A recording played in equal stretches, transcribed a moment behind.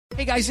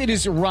Hey guys, it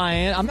is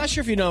Ryan. I'm not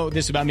sure if you know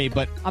this about me,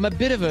 but I'm a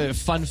bit of a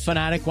fun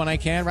fanatic when I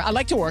can. I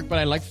like to work, but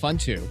I like fun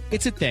too.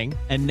 It's a thing.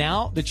 And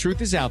now the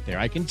truth is out there.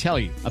 I can tell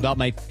you about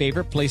my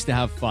favorite place to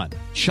have fun.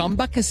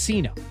 Chumba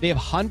Casino. They have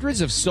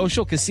hundreds of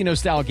social casino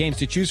style games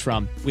to choose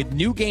from with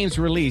new games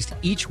released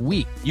each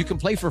week. You can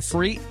play for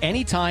free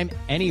anytime,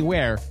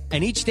 anywhere.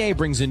 And each day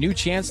brings a new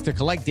chance to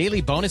collect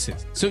daily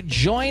bonuses. So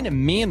join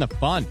me in the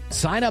fun.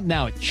 Sign up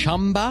now at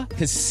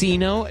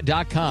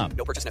ChumbaCasino.com.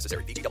 No purchase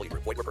necessary. VGW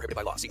Group. Void where prohibited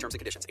by law. See terms and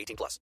conditions. 18+.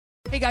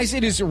 Hey guys,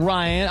 it is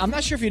Ryan. I'm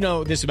not sure if you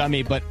know this about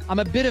me, but I'm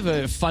a bit of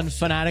a fun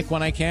fanatic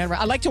when I can.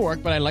 I like to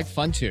work, but I like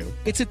fun too.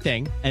 It's a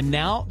thing. And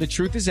now the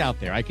truth is out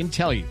there. I can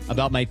tell you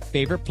about my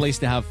favorite place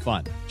to have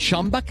fun.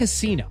 Chumba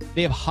Casino.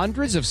 They have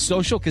hundreds of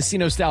social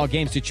casino style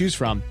games to choose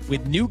from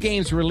with new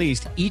games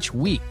released each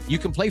week. You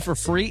can play for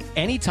free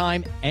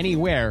anytime,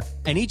 anywhere.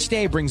 And each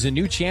day brings a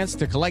new chance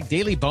to collect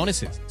daily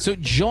bonuses. So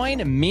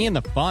join me in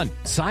the fun.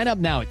 Sign up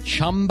now at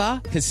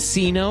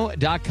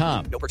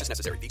ChumbaCasino.com. No purchase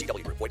necessary.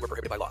 VGW Group. Void where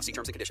prohibited by law. See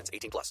terms and conditions.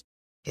 18+.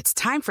 It's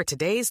time for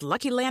today's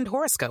Lucky Land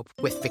horoscope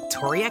with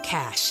Victoria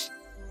Cash.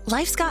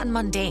 Life's gotten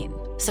mundane,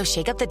 so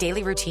shake up the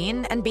daily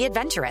routine and be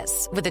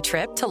adventurous with a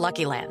trip to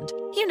Lucky Land.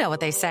 You know what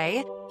they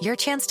say, your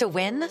chance to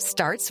win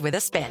starts with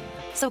a spin.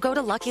 So go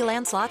to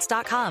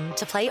LuckyLandSlots.com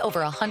to play over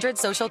 100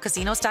 social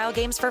casino-style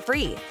games for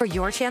free for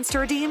your chance to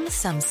redeem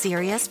some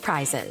serious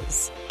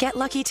prizes. Get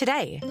lucky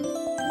today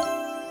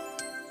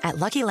at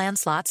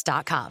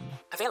LuckyLandSlots.com.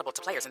 Available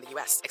to players in the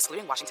U.S.,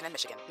 excluding Washington and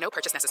Michigan. No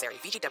purchase necessary.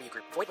 VGW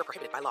Group. Void where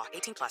prohibited by law.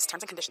 18+.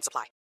 Terms and conditions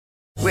apply.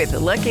 With the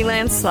Lucky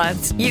Land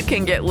Slots, you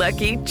can get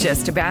lucky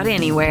just about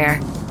anywhere.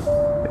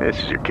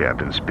 This is your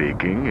captain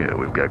speaking.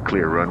 We've got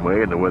clear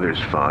runway and the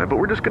weather's fine, but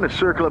we're just going to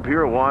circle up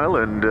here a while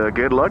and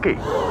get lucky.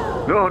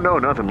 No,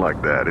 nothing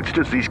like that. It's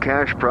just these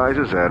cash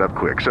prizes add up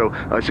quick. So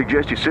I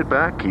suggest you sit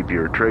back, keep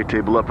your tray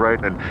table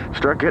upright, and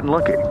start getting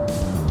lucky.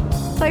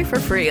 Play for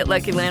free at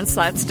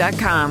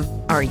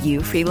LuckyLandSlots.com. Are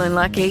you feeling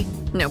lucky?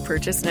 No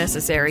purchase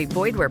necessary.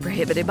 Void where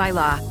prohibited by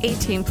law.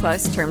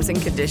 18+ terms and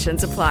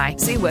conditions apply.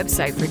 See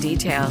website for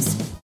details.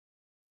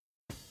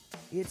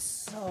 It's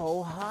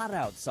so hot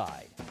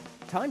outside.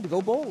 Time to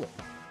go bowling.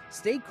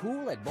 Stay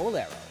cool at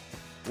Bolero.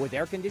 With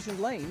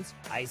air-conditioned lanes,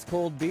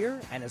 ice-cold beer,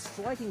 and a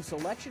striking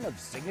selection of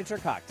signature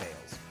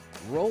cocktails.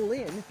 Roll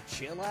in,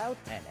 chill out,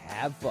 and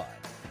have fun.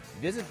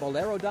 Visit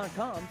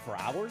Bolero.com for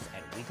hours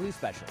and weekly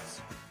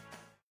specials.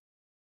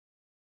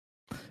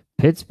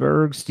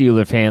 Pittsburgh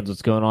Steelers fans,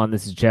 what's going on?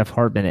 This is Jeff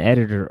Hartman,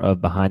 editor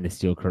of Behind the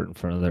Steel Curtain,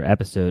 for another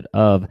episode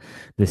of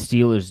the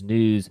Steelers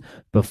News.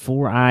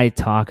 Before I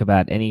talk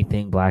about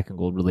anything black and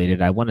gold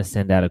related, I want to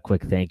send out a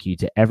quick thank you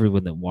to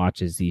everyone that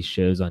watches these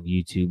shows on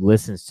YouTube,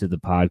 listens to the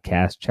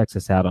podcast, checks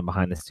us out on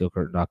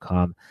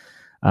BehindTheSteelCurtain.com,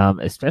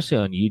 especially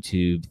on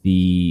YouTube.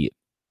 The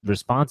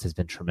response has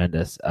been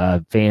tremendous.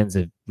 Fans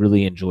have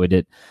really enjoyed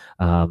it.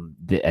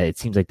 It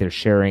seems like they're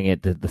sharing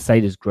it. The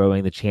site is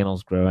growing. The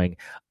channel's growing.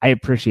 I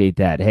appreciate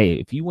that. Hey,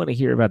 if you want to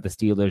hear about the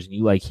Steelers and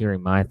you like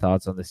hearing my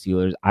thoughts on the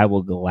Steelers, I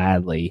will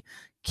gladly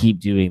keep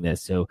doing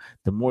this. So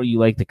the more you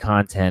like the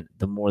content,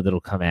 the more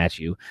that'll come at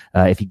you.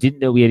 If you didn't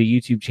know we had a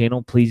YouTube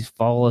channel, please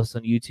follow us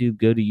on YouTube.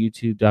 Go to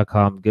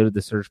youtube.com, go to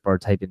the search bar,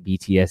 type in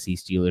BTSC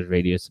Steelers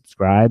Radio,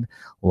 subscribe,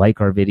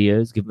 like our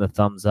videos, give them a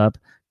thumbs up.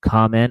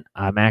 Comment.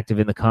 I'm active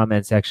in the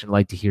comment section.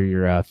 Like to hear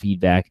your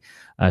feedback,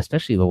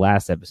 especially the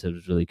last episode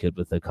was really good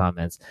with the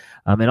comments.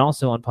 And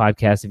also on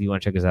podcasts, if you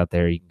want to check us out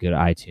there, you can go to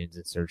iTunes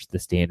and search The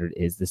Standard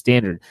is the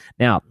Standard.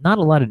 Now, not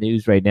a lot of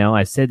news right now.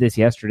 I said this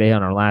yesterday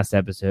on our last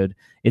episode.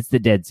 It's the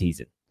dead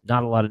season.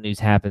 Not a lot of news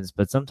happens,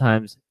 but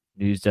sometimes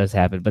news does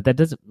happen. But that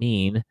doesn't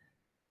mean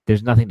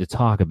there's nothing to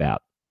talk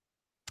about.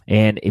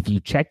 And if you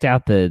checked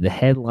out the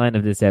headline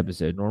of this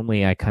episode,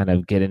 normally I kind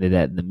of get into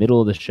that in the middle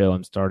of the show.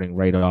 I'm starting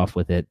right off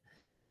with it.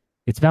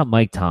 It's about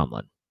Mike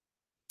Tomlin.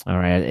 All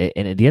right.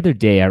 And the other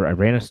day I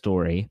ran a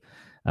story,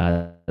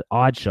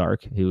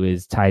 OddsShark, who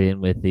is tied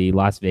in with the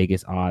Las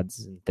Vegas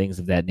odds and things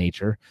of that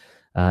nature.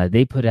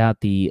 They put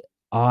out the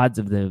odds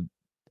of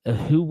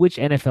which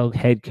NFL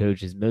head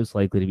coach is most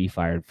likely to be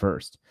fired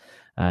first.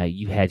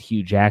 You had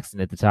Hugh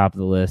Jackson at the top of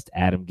the list.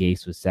 Adam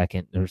Gase was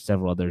second. There were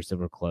several others that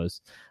were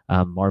close.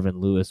 Marvin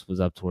Lewis was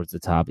up towards the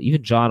top.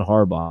 Even John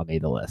Harbaugh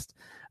made the list,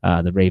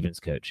 the Ravens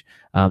coach.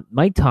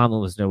 Mike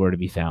Tomlin was nowhere to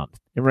be found,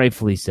 and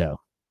rightfully so.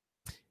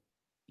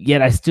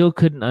 Yet I still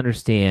couldn't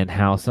understand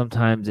how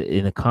sometimes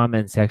in the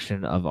comment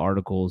section of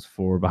articles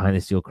for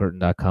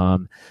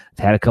BehindTheSteelCurtain.com,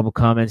 I've had a couple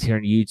comments here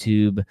on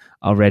YouTube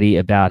already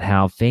about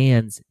how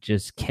fans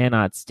just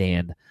cannot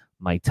stand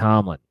Mike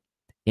Tomlin.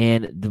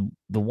 And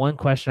the one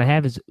question I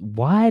have is,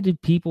 why do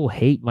people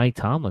hate Mike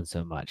Tomlin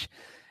so much?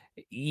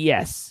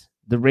 Yes,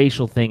 the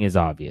racial thing is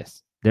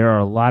obvious. There are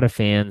a lot of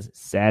fans,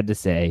 sad to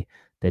say,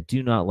 that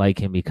do not like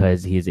him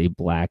because he is a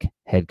black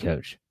head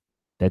coach.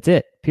 That's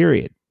it,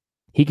 period.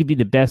 He could be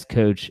the best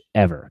coach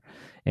ever,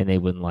 and they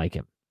wouldn't like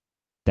him.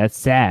 That's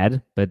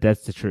sad, but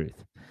that's the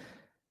truth.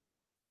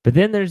 But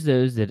then there's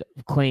those that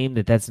claim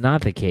that that's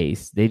not the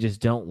case. They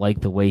just don't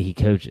like the way he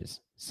coaches.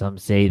 Some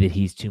say that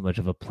he's too much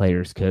of a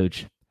player's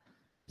coach.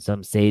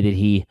 Some say that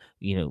he,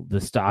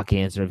 the stock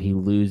answer of he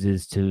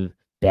loses to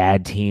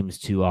bad teams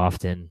too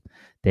often,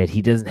 that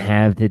he doesn't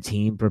have the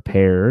team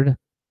prepared,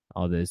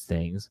 all those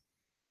things.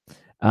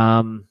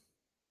 I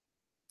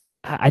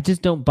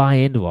just don't buy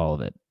into all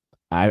of it.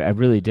 I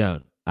really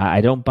don't.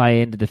 I don't buy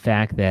into the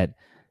fact that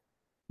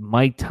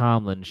Mike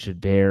Tomlin should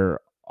bear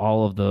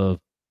all of the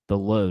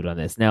load on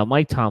this. Now,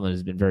 Mike Tomlin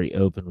has been very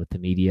open with the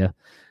media.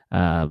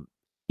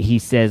 He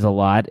says a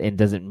lot and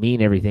doesn't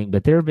mean everything,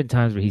 but there have been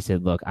times where he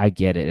said, look, I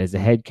get it. As a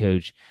head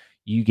coach,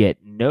 you get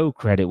no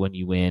credit when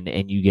you win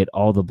and you get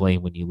all the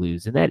blame when you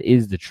lose. And that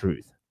is the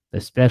truth,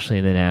 especially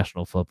in the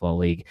National Football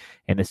League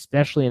and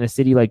especially in a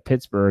city like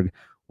Pittsburgh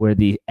where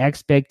the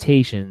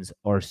expectations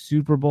are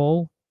Super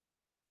Bowl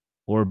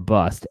or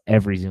bust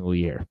every single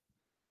year.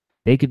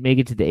 They could make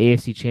it to the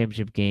AFC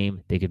Championship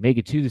game. They could make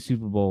it to the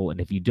Super Bowl. And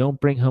if you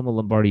don't bring home a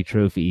Lombardi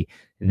trophy,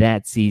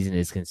 that season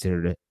is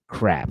considered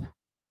crap.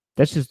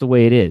 That's just the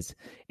way it is.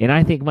 And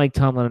I think Mike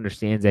Tomlin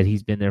understands that.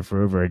 He's been there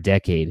for over a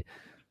decade.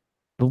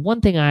 But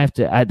one thing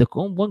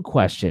one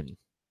question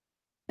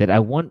that I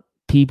want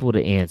people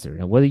to answer,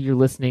 and whether you're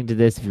listening to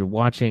this, if you're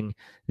watching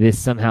this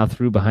somehow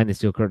through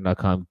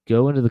BehindTheSteelCurtain.com,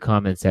 go into the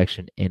comment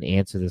section and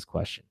answer this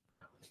question.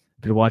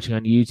 If you're watching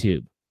on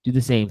YouTube, do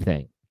the same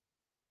thing.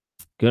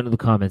 Go into the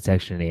comment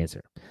section and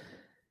answer.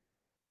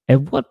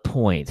 At what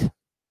point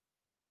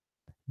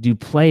do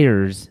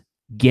players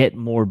get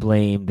more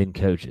blame than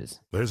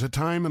coaches? There's a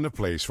time and a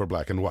place for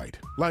black and white,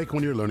 like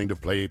when you're learning to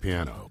play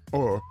piano,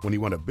 or when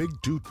you want a big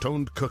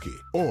two-toned cookie,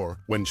 or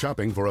when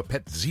shopping for a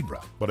pet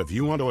zebra. But if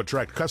you want to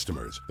attract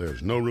customers,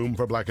 there's no room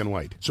for black and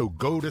white. So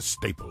go to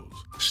Staples.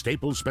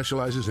 Staples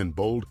specializes in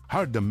bold,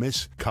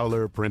 hard-to-miss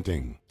color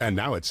printing. And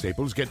now at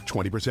Staples, get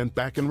 20%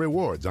 back in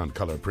rewards on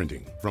color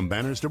printing, from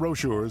banners to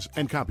brochures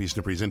and copies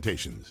to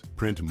presentations.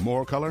 Print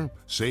more color,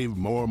 save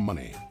more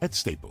money at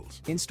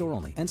Staples. In-store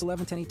only. Ends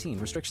 11/10/18.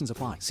 Restrictions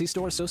apply. See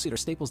store associate or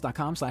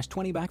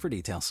staples.com/20back for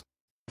details.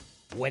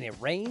 When it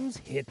rains,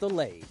 hit the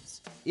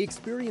lanes.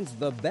 Experience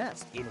the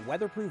best in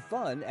weatherproof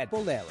fun at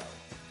Bolero.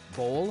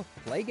 Bowl,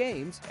 play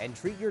games, and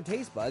treat your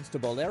taste buds to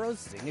Bolero's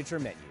signature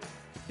menu.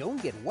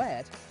 Don't get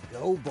wet,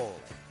 go bowling.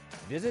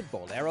 Visit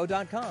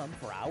Bolero.com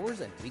for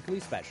hours and weekly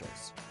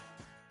specials.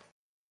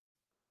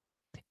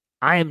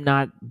 I am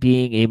not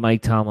being a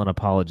Mike Tomlin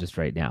apologist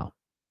right now.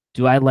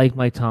 Do I like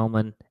Mike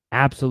Tomlin?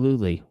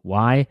 Absolutely.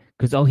 Why?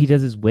 Because all he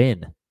does is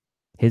win.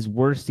 His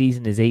worst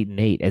season is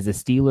 8-8. As a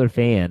Steeler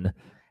fan,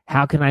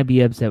 how can I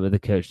be upset with the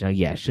coach? Now,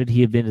 yeah, should he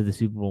have been to the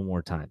Super Bowl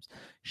more times?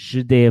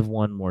 Should they have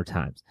won more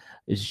times?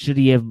 Should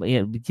he have?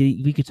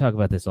 We could talk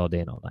about this all day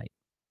and all night.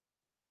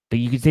 But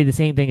you could say the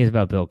same thing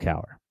about Bill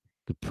Cowher.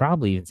 You could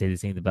probably even say the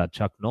same about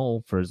Chuck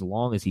Noll for as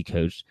long as he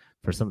coached.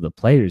 For some of the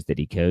players that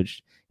he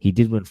coached, he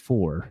did win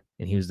 4,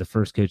 and he was the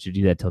first coach to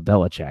do that till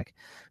Belichick.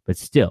 But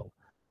still,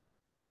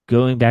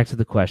 going back to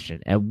the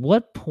question, at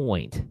what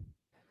point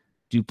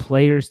do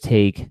players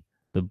take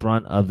the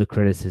brunt of the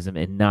criticism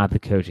and not the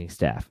coaching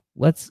staff?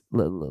 Let's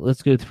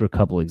go through a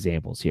couple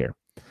examples here.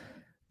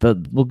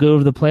 We'll go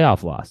over the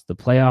playoff loss. The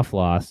playoff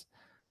loss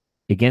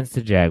against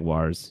the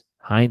Jaguars,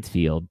 Heinz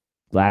Field,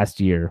 last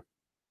year,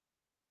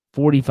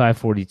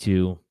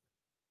 45-42,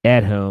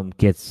 at home,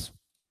 gets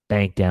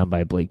banked down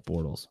by Blake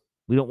Bortles.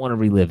 We don't want to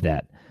relive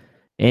that.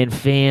 And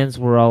fans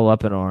were all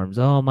up in arms.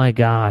 Oh my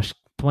gosh,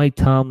 Mike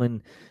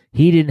Tomlin,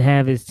 he didn't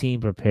have his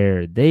team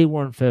prepared. They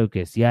weren't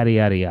focused, yada,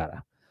 yada,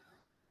 yada.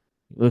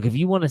 Look, if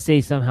you want to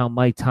say somehow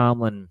Mike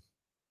Tomlin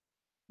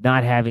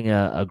not having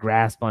a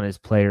grasp on his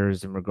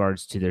players in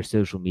regards to their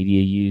social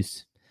media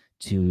use,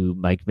 to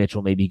Mike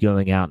Mitchell maybe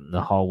going out in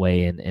the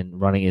hallway and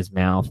running his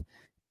mouth,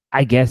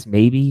 I guess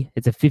maybe.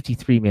 It's a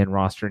 53-man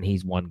roster and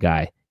he's one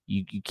guy.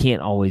 You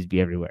can't always be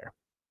everywhere.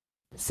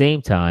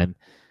 Same time,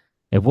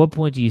 at what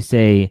point do you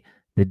say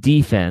the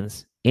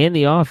defense and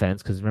the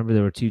offense, because remember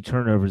there were 2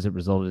 turnovers that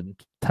resulted in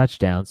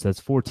touchdowns, so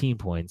that's 14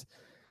 points.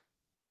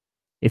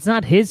 It's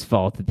not his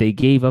fault that they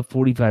gave up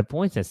 45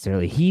 points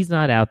necessarily. He's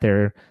not out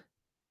there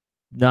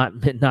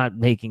not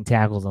making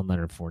tackles on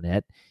Leonard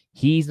Fournette.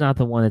 He's not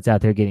the one that's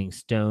out there getting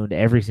stoned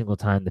every single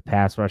time the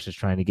pass rush is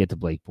trying to get to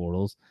Blake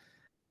Bortles.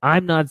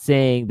 I'm not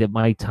saying that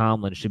Mike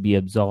Tomlin should be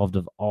absolved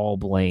of all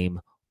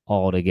blame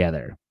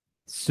altogether.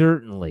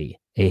 Certainly,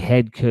 a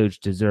head coach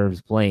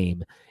deserves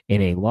blame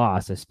in a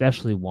loss,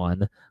 especially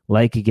one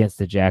like against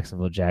the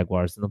Jacksonville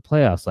Jaguars in the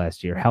playoffs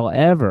last year.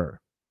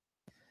 However,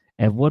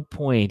 at what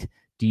point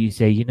do you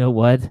say, you know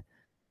what?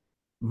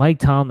 Mike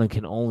Tomlin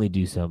can only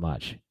do so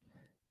much.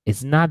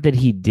 It's not that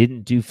he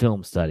didn't do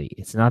film study.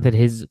 It's not that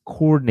his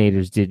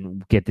coordinators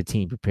didn't get the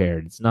team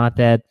prepared. It's not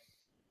that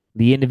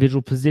the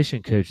individual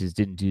position coaches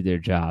didn't do their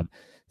job.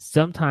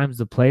 Sometimes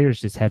the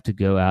players just have to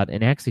go out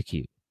and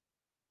execute.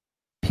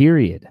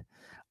 Period.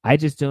 I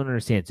just don't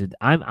understand. So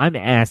I'm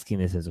asking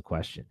this as a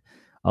question.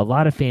 A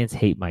lot of fans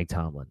hate Mike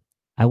Tomlin.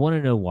 I want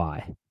to know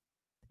why.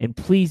 And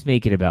please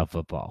make it about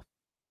football.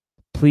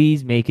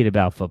 Please make it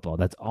about football.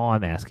 That's all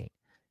I'm asking.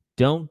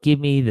 Don't give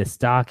me the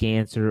stock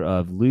answer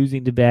of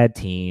losing to bad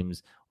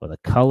teams or the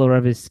color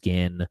of his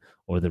skin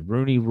or the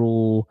Rooney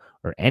Rule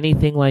or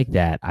anything like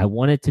that. I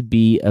want it to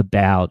be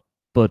about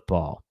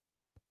football.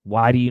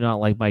 Why do you not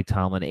like Mike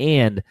Tomlin?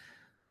 And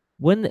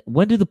when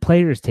do the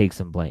players take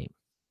some blame?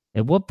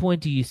 At what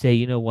point do you say,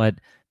 you know what,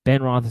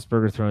 Ben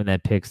Roethlisberger throwing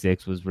that pick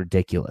six was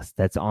ridiculous.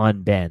 That's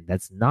on Ben.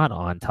 That's not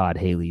on Todd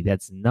Haley.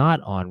 That's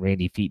not on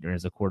Randy Fichtner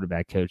as a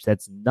quarterback coach.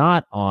 That's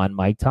not on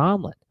Mike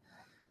Tomlin.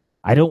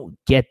 I don't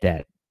get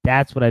that.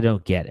 That's what I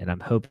don't get, and I'm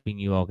hoping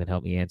you all can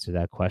help me answer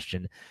that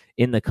question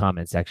in the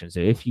comment section.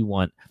 So if you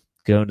want,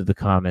 go into the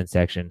comment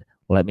section,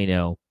 let me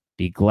know.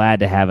 Be glad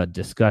to have a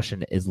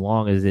discussion as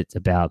long as it's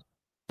about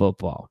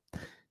football.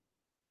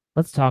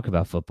 Let's talk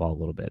about football a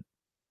little bit.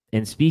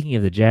 And speaking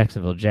of the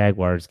Jacksonville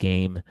Jaguars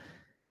game,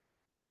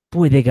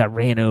 boy, they got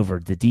ran over.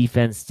 The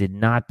defense did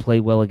not play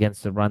well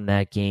against the run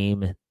that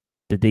game,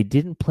 but they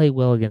didn't play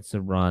well against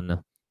the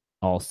run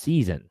all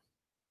season.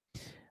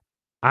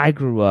 I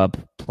grew up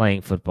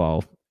playing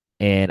football,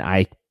 and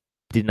I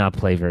did not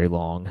play very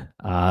long.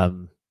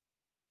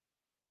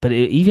 But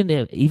even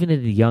at a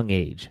young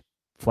age,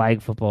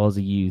 flag football as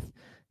a youth,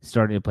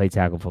 starting to play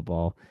tackle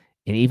football,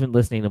 and even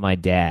listening to my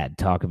dad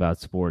talk about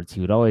sports, he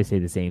would always say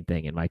the same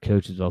thing, and my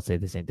coaches will say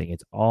the same thing.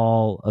 It's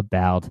all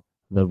about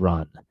the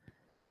run.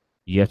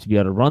 You have to be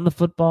able to run the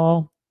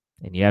football,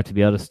 and you have to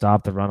be able to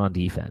stop the run on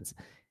defense.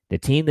 The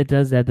team that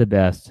does that the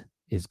best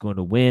is going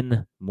to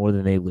win more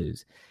than they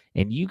lose.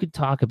 And you could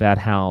talk about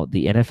how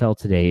the NFL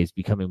today is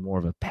becoming more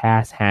of a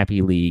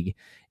pass-happy league,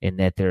 and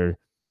that the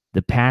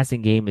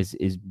passing game is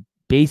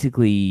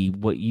basically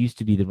what used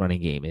to be the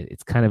running game.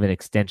 It's kind of an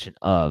extension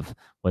of,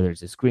 whether it's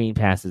the screen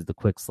passes, the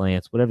quick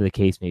slants, whatever the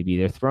case may be.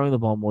 They're throwing the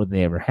ball more than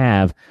they ever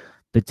have.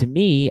 But to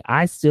me,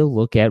 I still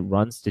look at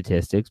run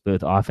statistics,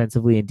 both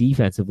offensively and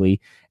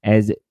defensively,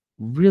 as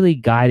really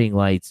guiding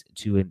lights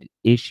to an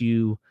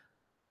issue,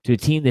 to a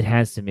team that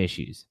has some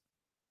issues.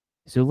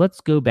 So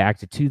let's go back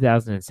to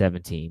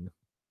 2017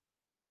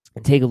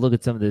 and take a look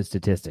at some of those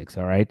statistics,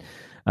 all right?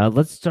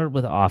 Let's start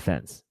with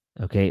offense,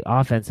 okay?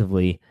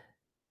 Offensively,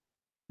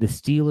 the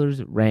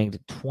Steelers ranked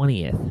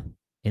 20th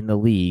in the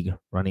league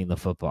running the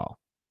football,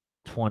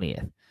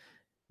 20th.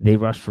 They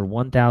rushed for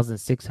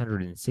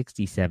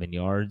 1,667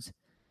 yards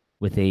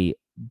with a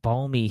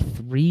balmy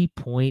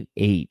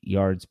 3.8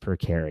 yards per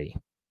carry.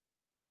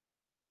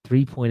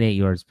 3.8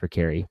 yards per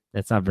carry.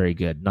 That's not very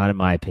good, not in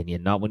my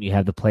opinion. Not when you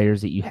have the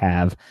players that you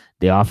have,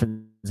 the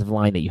offensive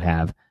line that you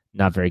have,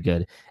 not very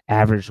good.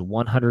 Averaged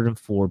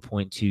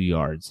 104.2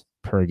 yards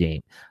per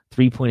game.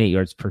 3.8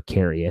 yards per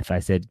carry. If I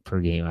said per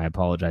game, I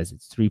apologize.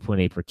 It's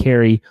 3.8 per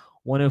carry,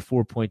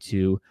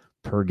 104.2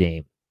 per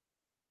game.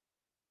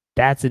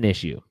 That's an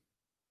issue.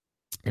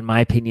 In my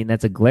opinion,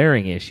 that's a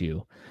glaring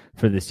issue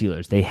for the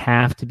Steelers. They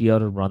have to be able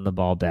to run the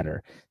ball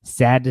better.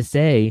 Sad to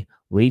say,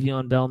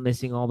 Le'Veon Bell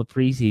missing all the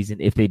preseason,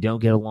 if they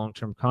don't get a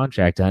long-term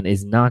contract done,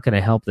 is not going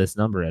to help this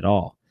number at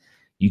all.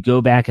 You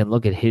go back and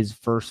look at his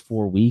first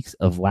 4 weeks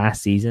of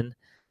last season,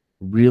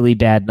 really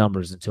bad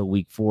numbers until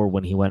week 4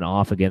 when he went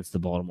off against the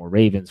Baltimore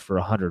Ravens for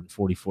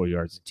 144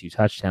 yards and 2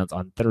 touchdowns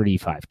on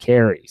 35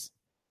 carries.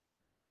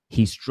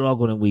 He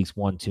struggled in weeks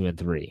 1, 2, and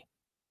 3.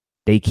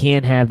 They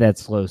can't have that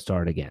slow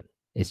start again.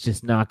 It's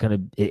just not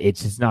going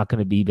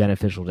to be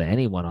beneficial to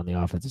anyone on the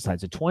offensive side.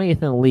 So 20th in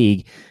the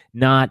league,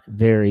 not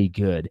very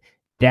good.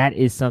 That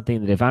is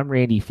something that if I'm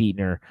Randy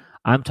Fichtner,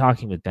 I'm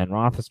talking with Ben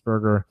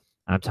Roethlisberger,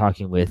 I'm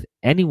talking with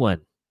anyone,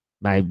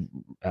 my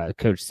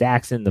coach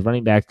Saxon, the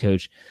running back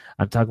coach,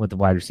 I'm talking with the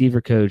wide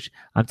receiver coach,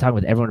 I'm talking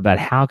with everyone about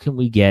how can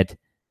we get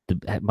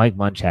Mike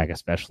Munchak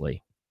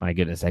especially. My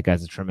goodness, that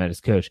guy's a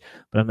tremendous coach.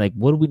 But I'm like,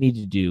 what do we need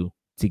to do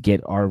to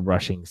get our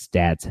rushing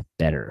stats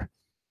better?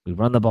 We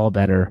run the ball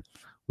better.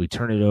 We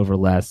turn it over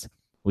less.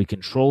 We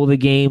control the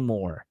game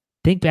more.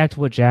 Think back to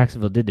what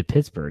Jacksonville did to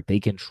Pittsburgh. They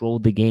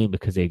controlled the game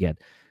because they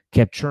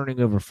kept churning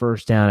over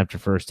first down after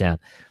first down.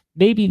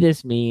 Maybe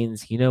this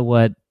means, you know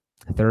what,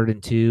 3rd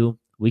and 2,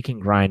 we can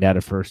grind out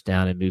a first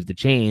down and move the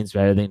chains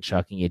rather than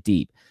chucking it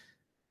deep.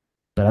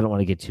 But I don't want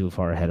to get too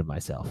far ahead of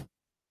myself.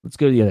 Let's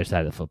go to the other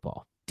side of the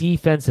football.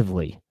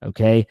 Defensively,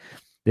 okay?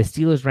 The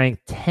Steelers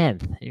ranked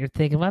 10th. And you're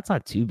thinking, well, that's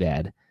not too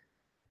bad.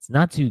 It's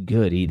not too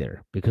good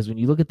either, because when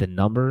you look at the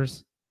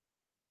numbers,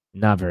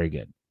 not very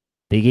good.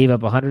 They gave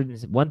up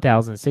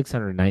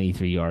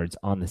 1,693 yards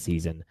on the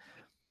season.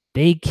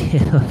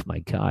 Oh my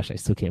gosh, I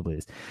still can't believe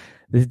this.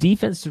 The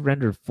defense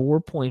surrendered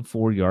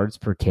 4.4 yards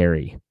per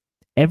carry.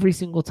 Every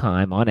single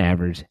time, on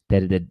average,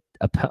 that the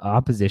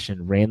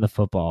opposition ran the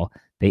football,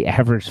 they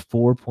averaged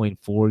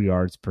 4.4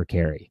 yards per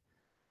carry.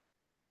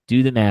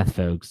 Do the math,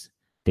 folks.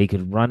 They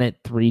could run it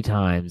 3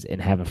 times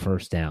and have a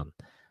first down.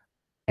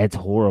 It's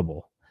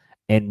horrible.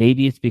 And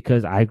maybe it's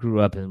because I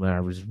grew up and when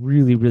I was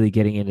really, really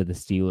getting into the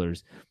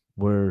Steelers,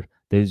 were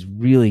those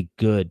really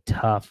good,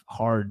 tough,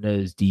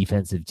 hard-nosed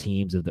defensive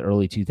teams of the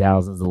early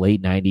 2000s, the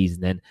late 90s,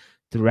 and then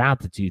throughout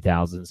the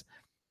 2000s.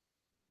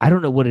 I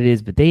don't know what it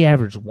is, but they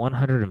averaged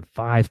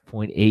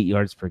 105.8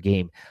 yards per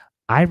game.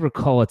 I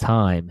recall a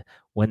time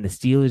when the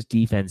Steelers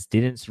defense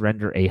didn't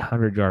surrender a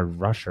 100-yard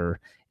rusher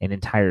an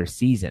entire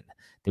season.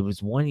 There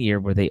was one year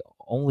where they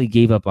only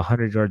gave up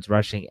 100 yards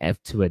rushing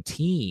to a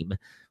team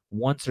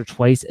once or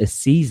twice a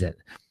season.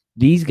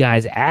 These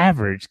guys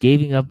average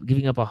giving up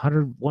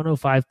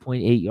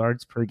 105.8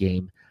 yards per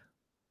game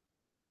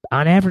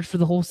on average for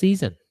the whole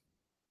season.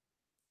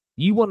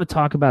 You want to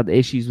talk about the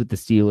issues with the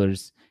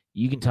Steelers,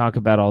 you can talk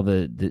about all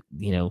the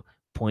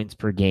points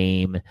per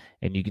game,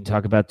 and you can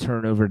talk about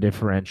turnover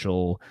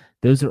differential.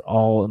 Those are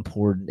all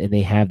important, and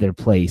they have their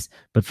place.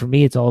 But for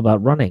me, it's all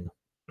about running.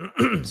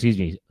 Excuse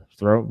me,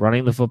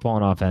 running the football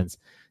on offense,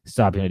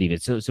 stopping on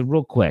defense. So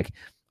real quick,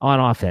 on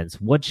offense,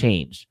 what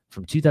changed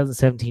from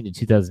 2017 to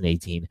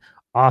 2018?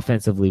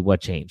 Offensively, what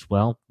changed?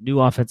 Well, new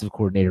offensive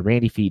coordinator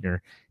Randy Fichtner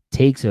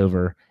takes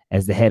over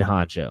as the head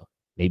honcho.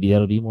 Maybe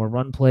that'll be more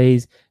run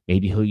plays.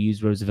 Maybe he'll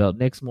use Roosevelt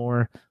Nix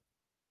more.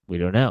 We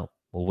don't know.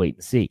 We'll wait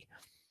and see.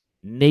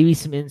 Maybe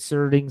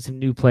inserting some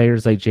new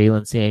players like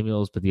Jalen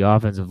Samuels, but the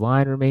offensive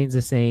line remains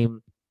the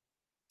same.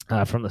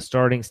 From the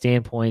starting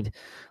standpoint,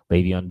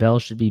 Le'Veon Bell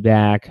should be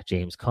back.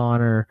 James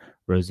Conner,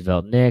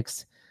 Roosevelt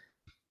Nix.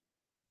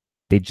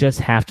 They just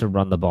have to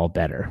run the ball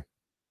better.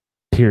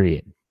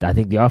 Period. I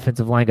think the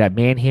offensive line got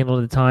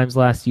manhandled at times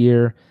last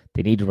year.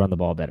 They need to run the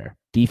ball better.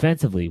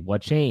 Defensively,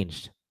 what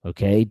changed?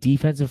 Okay,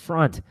 defensive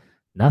front,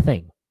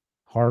 nothing.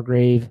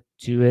 Hargrave,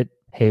 Tuitt,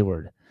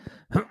 Hayward.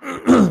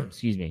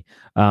 Excuse me.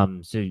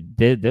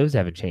 Those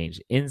haven't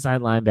changed.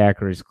 Inside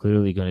linebacker is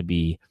clearly going to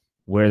be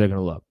where they're going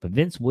to look. But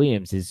Vince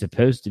Williams is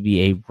supposed to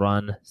be a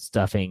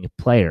run-stuffing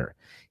player.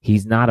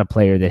 He's not a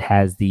player that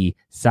has the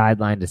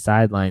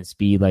sideline-to-sideline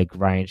speed like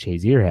Ryan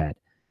Shazier had.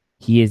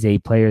 He is a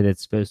player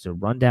that's supposed to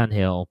run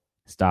downhill,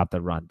 stop the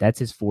run. That's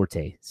his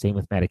forte. Same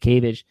with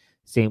Matakevich,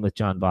 same with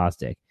John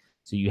Bostic.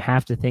 So you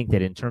have to think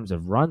that in terms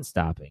of run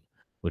stopping,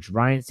 which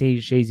Ryan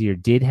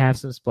Shazier did have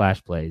some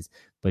splash plays,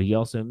 but he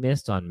also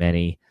missed on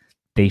many,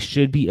 they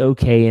should be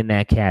okay in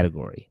that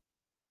category.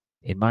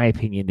 In my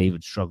opinion, they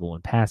would struggle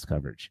in pass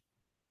coverage.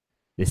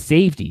 The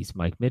safeties,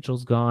 Mike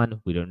Mitchell's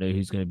gone. We don't know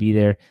who's going to be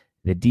there.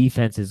 The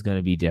defense is going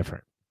to be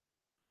different.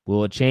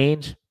 Will it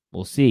change?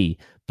 We'll see.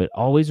 But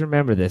always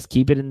remember this.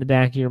 Keep it in the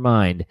back of your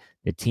mind.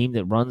 The team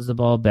that runs the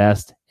ball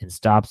best and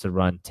stops the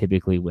run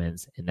typically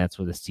wins, and that's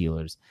where the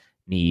Steelers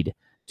need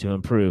to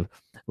improve.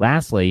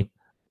 Lastly,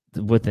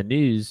 with the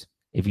news,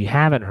 if you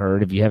haven't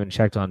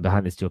checked on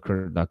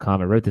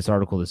BehindTheSteelCurtain.com, I wrote this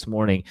article this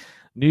morning.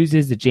 News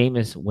is that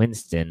Jameis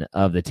Winston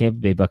of the Tampa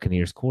Bay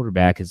Buccaneers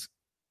quarterback is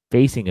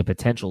facing a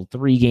potential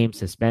 3-game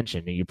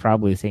suspension. And you're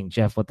probably saying,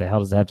 Jeff, what the hell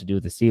does that have to do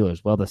with the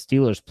Steelers? Well, the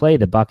Steelers play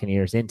the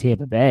Buccaneers in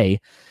Tampa Bay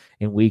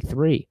in week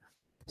 3.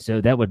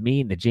 So that would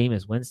mean that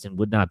Jameis Winston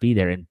would not be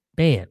there. And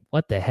man,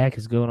 what the heck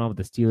is going on with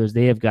the Steelers?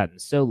 They have gotten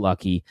so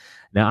lucky.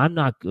 Now, I'm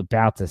not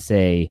about to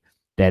say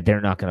that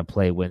they're not going to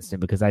play Winston,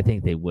 because I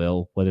think they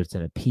will, whether it's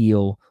an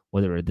appeal,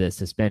 whether the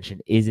suspension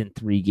isn't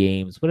 3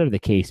 games, whatever the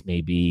case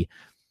may be.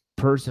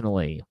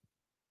 Personally,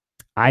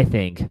 I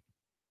think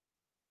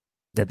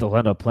that they'll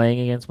end up playing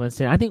against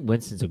Winston. I think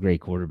Winston's a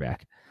great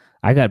quarterback.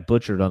 I got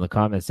butchered on the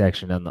comment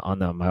section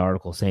on my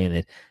article saying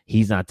that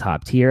he's not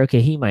top tier.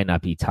 Okay, he might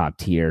not be top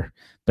tier,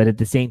 but at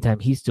the same time,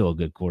 he's still a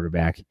good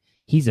quarterback.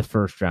 He's a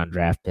first-round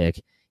draft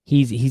pick.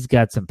 He's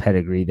got some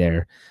pedigree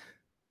there.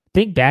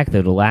 Think back,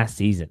 though, to last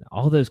season.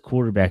 All those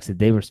quarterbacks that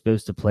they were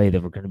supposed to play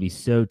that were going to be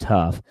so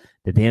tough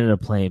that they ended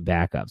up playing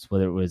backups,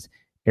 whether it was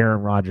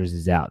Aaron Rodgers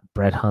is out,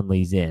 Brett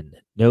Hundley's in,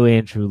 no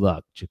Andrew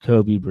Luck,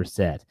 Jacoby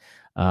Brissett.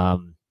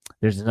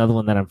 There's another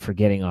one that I'm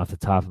forgetting off the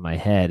top of my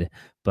head,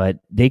 but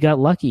they got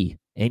lucky.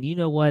 And you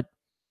know what?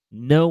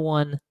 No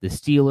one, the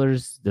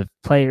Steelers, the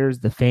players,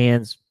 the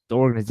fans, the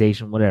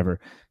organization, whatever,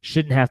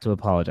 shouldn't have to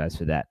apologize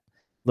for that.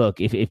 Look,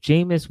 if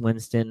Jameis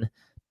Winston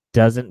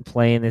doesn't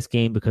play in this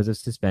game because of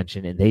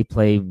suspension and they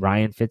play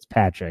Ryan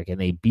Fitzpatrick and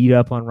they beat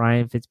up on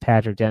Ryan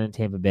Fitzpatrick down in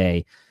Tampa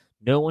Bay,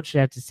 no one should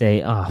have to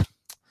say, oh,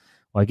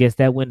 well, I guess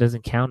that win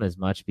doesn't count as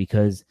much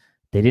because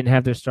they didn't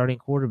have their starting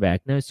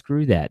quarterback. No,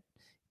 screw that.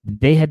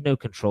 They had no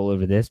control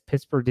over this.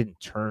 Pittsburgh didn't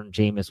turn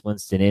Jameis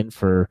Winston in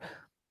for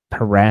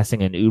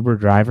harassing an Uber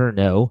driver.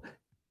 No,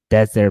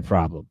 that's their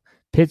problem.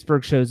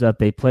 Pittsburgh shows up.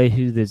 They play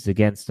who is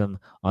against them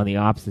on the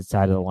opposite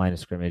side of the line of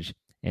scrimmage,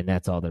 and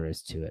that's all there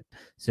is to it.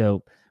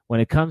 So when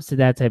it comes to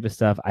that type of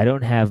stuff, I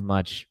don't have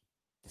much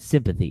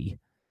sympathy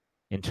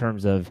in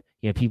terms of,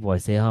 people I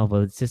say, oh,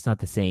 well, it's just not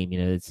the same.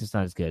 It's just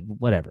not as good.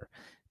 Whatever.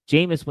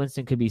 Jameis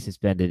Winston could be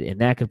suspended, and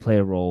that could play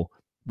a role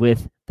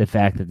with the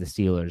fact that the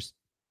Steelers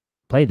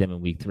played them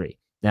in week 3.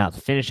 Now, to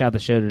finish out the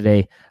show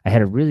today, I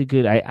had a really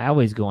good, I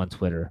always go on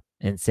Twitter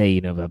and say,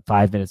 about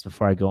 5 minutes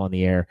before I go on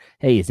the air,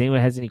 hey, if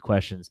anyone has any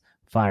questions,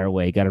 fire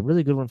away. Got a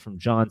really good one from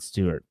John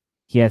Stewart.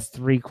 He has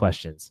 3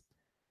 questions.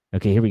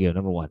 Okay, here we go.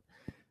 Number 1.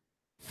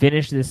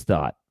 Finish this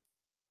thought.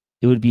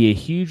 It would be a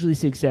hugely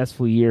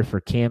successful year for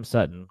Cam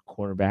Sutton,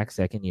 quarterback,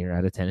 second year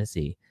out of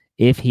Tennessee,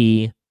 if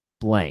he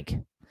blank.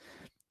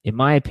 In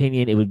my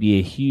opinion, it would be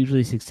a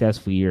hugely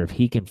successful year if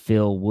he can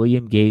fill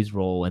William Gay's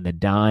role in the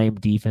dime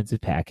defensive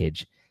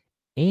package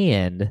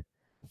and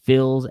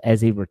fills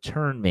as a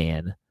return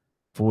man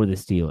for the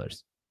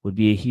Steelers. Would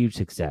be a huge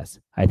success.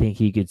 I think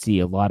he could see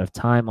a lot of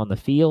time on the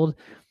field.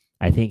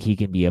 I think he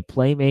can be a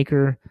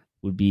playmaker.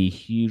 Would be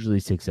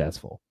hugely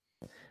successful.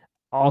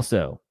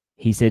 Also,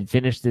 He said,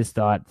 finish this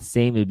thought the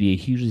same. It would be a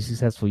hugely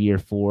successful year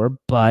for,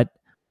 but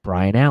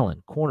Brian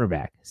Allen,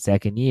 cornerback,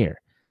 second year.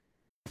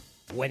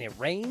 When it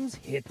rains,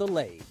 hit the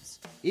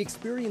Laves.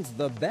 Experience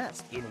the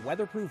best in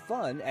weatherproof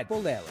fun at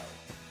Bolero.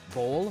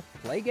 Bowl,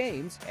 play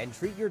games, and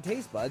treat your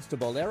taste buds to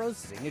Bolero's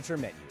signature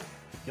menu.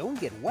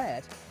 Don't get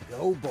wet,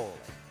 go bowling.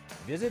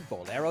 Visit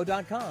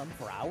Bolero.com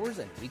for hours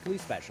and weekly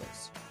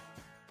specials.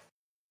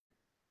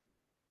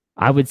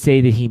 I would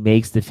say that he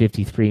makes the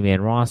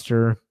 53-man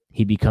roster.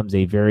 He becomes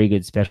a very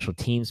good special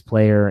teams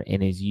player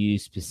and is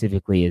used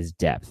specifically as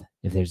depth.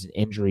 If there's an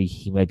injury,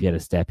 he might be able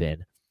to step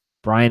in.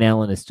 Brian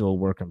Allen is still a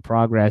work in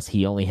progress.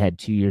 He only had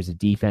 2 years of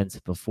defense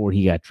before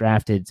he got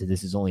drafted, so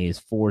this is only his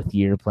 4th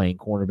year playing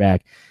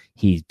cornerback.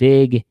 He's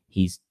big,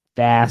 he's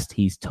fast,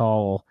 he's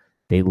tall.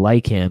 They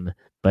like him,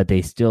 but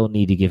they still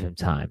need to give him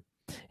time.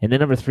 And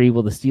then number 3,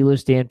 will the Steelers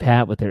stand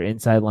pat with their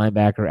inside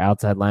linebacker,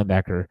 outside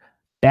linebacker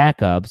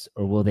backups,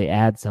 or will they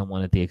add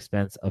someone at the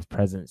expense of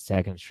present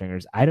second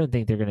stringers? I don't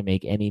think they're going to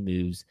make any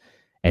moves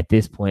at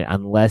this point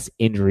unless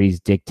injuries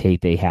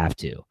dictate they have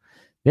to.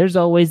 There's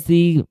always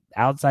the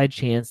outside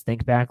chance.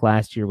 Think back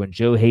last year when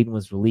Joe Hayden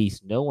was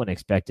released. No one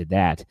expected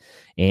that.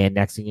 And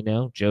next thing you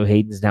know, Joe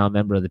Hayden's now a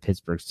member of the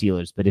Pittsburgh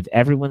Steelers. But if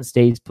everyone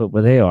stays put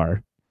where they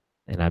are,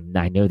 and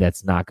I know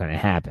that's not going to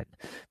happen,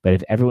 but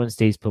if everyone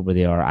stays put where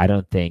they are, I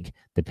don't think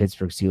the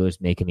Pittsburgh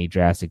Steelers make any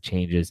drastic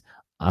changes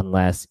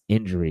unless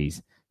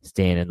injuries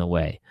stand in the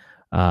way.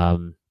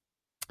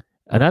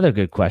 Another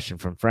good question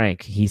from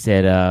Frank. He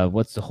said,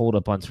 what's the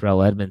holdup on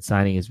Terrell Edmunds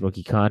signing his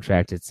rookie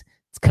contract? It's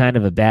kind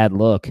of a bad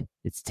look.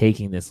 It's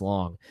taking this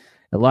long.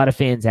 A lot of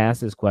fans ask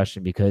this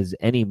question because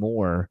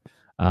anymore,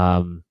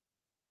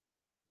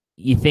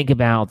 you think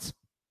about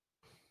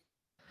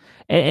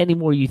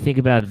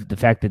the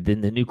fact that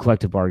in the new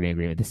collective bargaining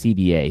agreement, the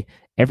CBA,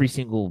 every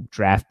single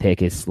draft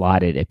pick is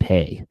slotted at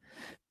pay.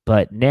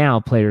 But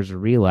now players are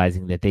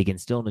realizing that they can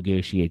still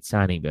negotiate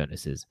signing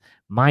bonuses.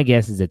 My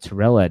guess is that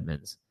Terrell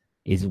Edmunds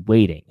is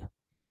waiting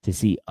to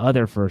see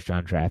other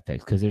first-round draft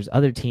picks because there's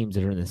other teams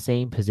that are in the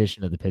same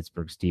position of the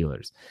Pittsburgh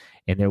Steelers,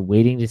 and they're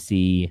waiting to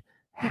see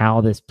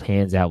how this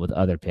pans out with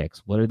other picks.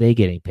 What are they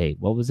getting paid?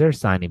 What was their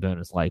signing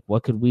bonus like?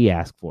 What could we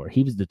ask for?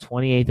 He was the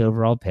 28th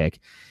overall pick.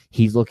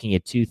 He's looking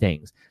at 2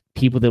 things: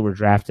 people that were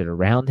drafted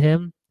around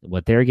him,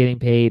 what they're getting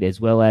paid,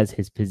 as well as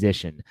his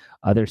position,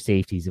 other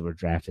safeties that were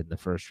drafted in the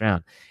first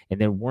round.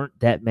 And there weren't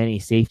that many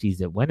safeties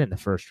that went in the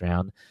first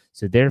round,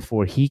 so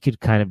therefore he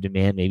could kind of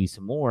demand maybe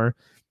some more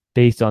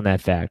based on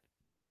that fact.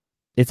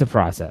 It's a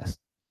process.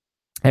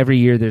 Every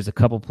year there's a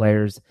couple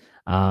players.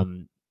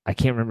 I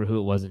can't remember who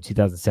it was in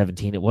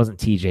 2017. It wasn't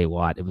TJ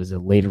Watt. It was a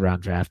later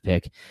round draft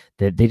pick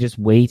that they just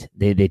wait.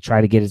 They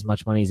try to get as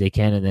much money as they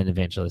can and then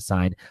eventually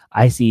sign.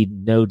 I see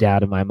no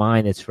doubt in my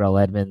mind that Terrell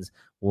Edmunds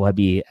will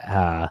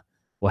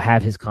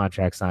have his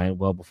contract signed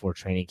well before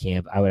training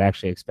camp. I would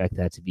actually expect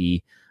that to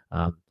be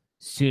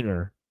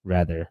sooner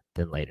rather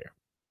than later.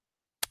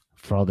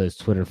 For all those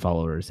Twitter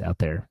followers out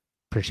there,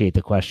 appreciate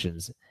the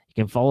questions.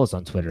 You can follow us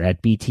on Twitter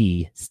at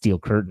BT Steel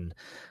Curtain.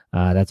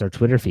 That's our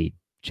Twitter feed.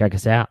 Check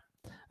us out.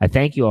 I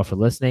thank you all for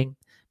listening.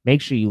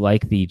 Make sure you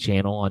like the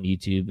channel on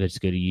YouTube.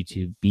 Just go to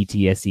YouTube,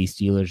 BTSC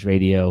Steelers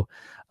Radio.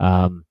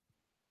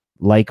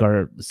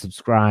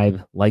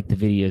 Subscribe, like the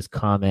videos,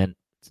 comment.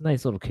 It's a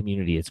nice little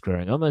community. It's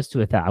growing almost to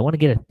 1,000. I want to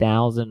get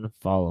 1,000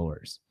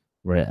 followers.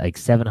 We're at like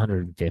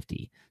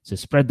 750. So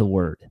spread the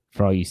word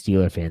for all you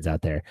Steeler fans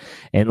out there.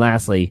 And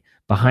lastly,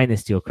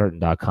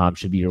 BehindTheSteelCurtain.com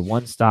should be your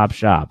one-stop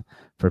shop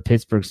for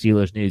Pittsburgh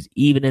Steelers news.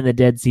 Even in the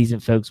dead season,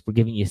 folks, we're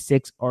giving you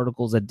 6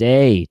 articles a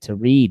day to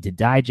read, to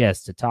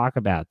digest, to talk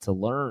about, to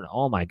learn.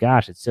 Oh my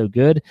gosh, it's so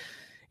good.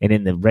 And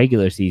in the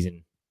regular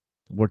season,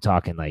 we're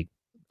talking like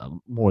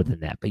more than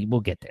that, but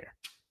we'll get there.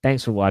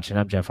 Thanks for watching.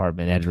 I'm Jeff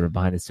Hartman, editor of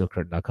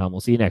BehindTheSteelCurtain.com.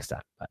 We'll see you next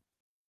time. Bye.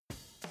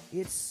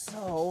 It's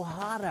so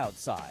hot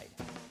outside.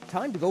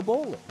 Time to go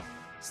bowling.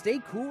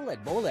 Stay cool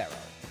at Bolero.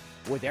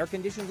 With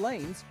air-conditioned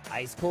lanes,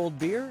 ice-cold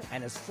beer,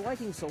 and a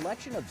striking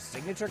selection of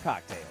signature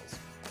cocktails.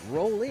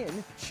 Roll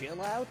in,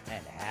 chill out,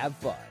 and have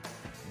fun.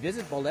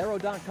 Visit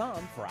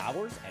Bolero.com for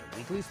hours and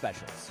weekly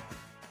specials.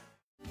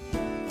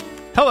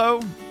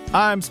 Hello,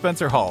 I'm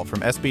Spencer Hall from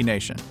SB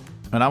Nation,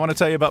 and I want to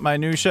tell you about my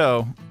new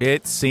show,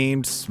 It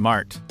Seemed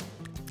Smart.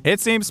 It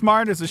Seemed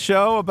Smart is a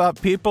show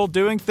about people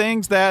doing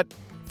things that,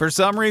 for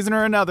some reason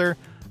or another,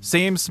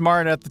 seem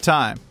smart at the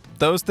time.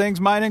 Those things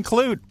might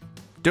include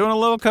doing a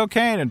little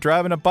cocaine and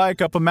driving a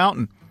bike up a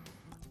mountain.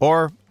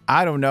 Or,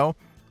 I don't know,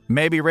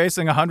 maybe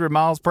racing 100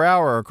 miles per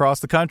hour across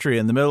the country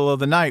in the middle of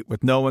the night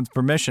with no one's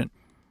permission.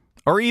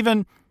 Or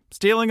even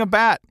stealing a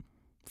bat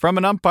from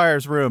an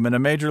umpire's room in a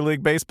Major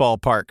League Baseball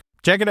park.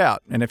 Check it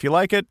out, and if you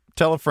like it,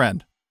 tell a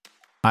friend.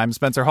 I'm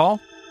Spencer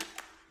Hall.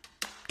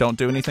 Don't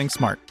do anything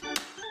smart.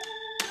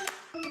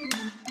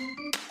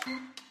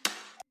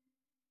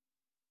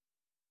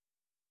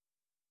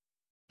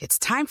 It's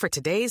time for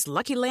today's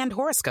Lucky Land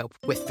horoscope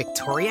with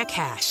Victoria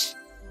Cash.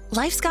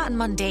 Life's gotten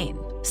mundane,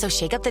 so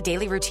shake up the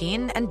daily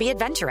routine and be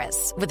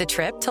adventurous with a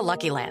trip to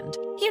Lucky Land.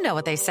 You know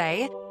what they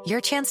say,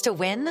 your chance to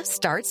win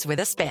starts with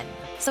a spin.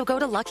 So go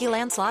to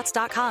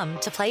LuckyLandSlots.com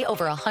to play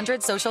over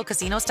 100 social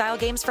casino-style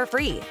games for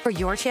free for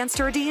your chance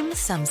to redeem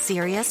some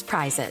serious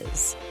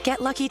prizes.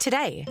 Get lucky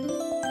today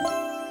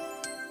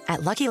at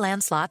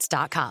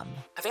LuckyLandSlots.com.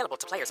 Available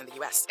to players in the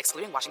U.S.,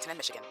 excluding Washington and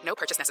Michigan. No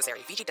purchase necessary.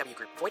 VGW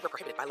Group. Void where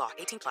prohibited by law.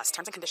 18+.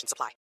 Terms and conditions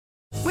apply.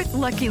 With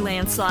Lucky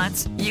Land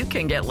Slots, you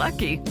can get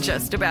lucky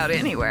just about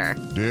anywhere.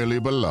 Dearly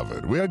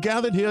beloved, we are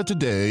gathered here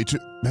today to...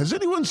 Has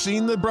anyone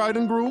seen the bride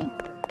and groom?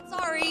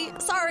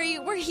 Sorry,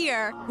 we're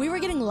here. We were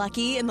getting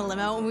lucky in the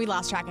limo and we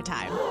lost track of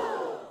time.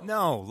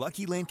 No,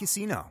 Lucky Land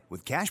Casino,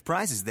 with cash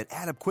prizes that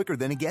add up quicker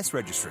than a guest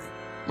registry.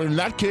 In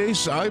that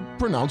case, I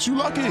pronounce you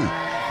lucky.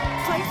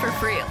 Play for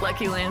free at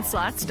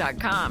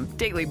LuckyLandSlots.com.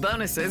 Daily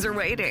bonuses are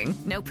waiting.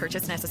 No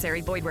purchase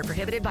necessary. Void where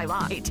prohibited by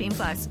law.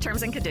 18+.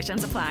 Terms and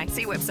conditions apply.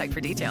 See website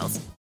for details.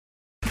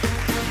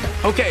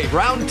 Okay,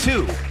 round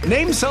two.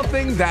 Name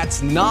something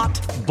that's not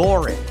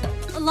boring.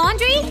 A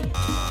laundry?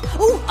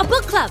 Ooh, a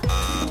book club.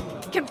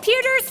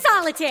 Computer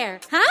solitaire,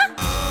 huh?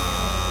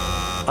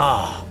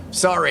 Ah,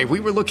 sorry, we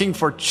were looking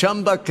for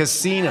Chumba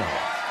Casino.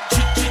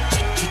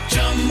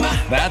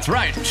 That's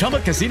right,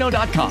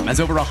 ChumbaCasino.com has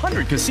over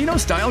 100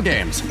 casino-style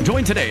games.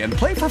 Join today and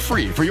play for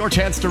free for your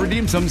chance to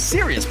redeem some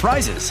serious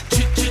prizes.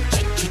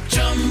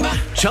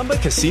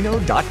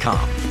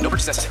 ChumbaCasino.com. No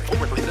purchase necessary. Void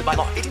where prohibited by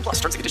law. 18+.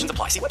 Terms and conditions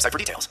apply. See website for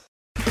details.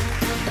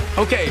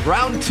 Okay,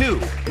 round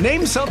two.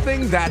 Name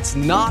something that's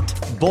not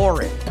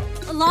boring.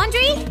 A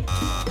laundry?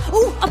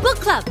 Ooh, a book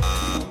club.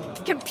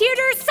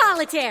 Computer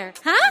solitaire,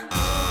 huh?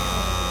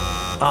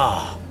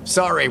 Ah,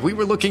 sorry, we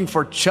were looking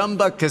for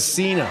Chumba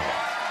Casino.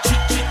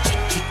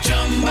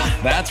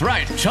 That's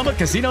right,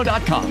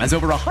 ChumbaCasino.com has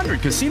over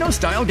 100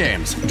 casino-style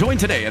games. Join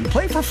today and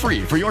play for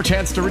free for your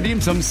chance to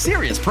redeem some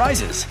serious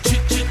prizes.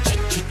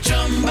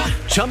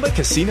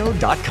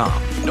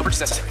 ChumbaCasino.com. No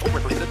purchase necessary. Void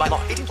where prohibited by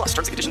law. 18+. Terms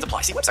and conditions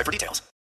apply. See website for details.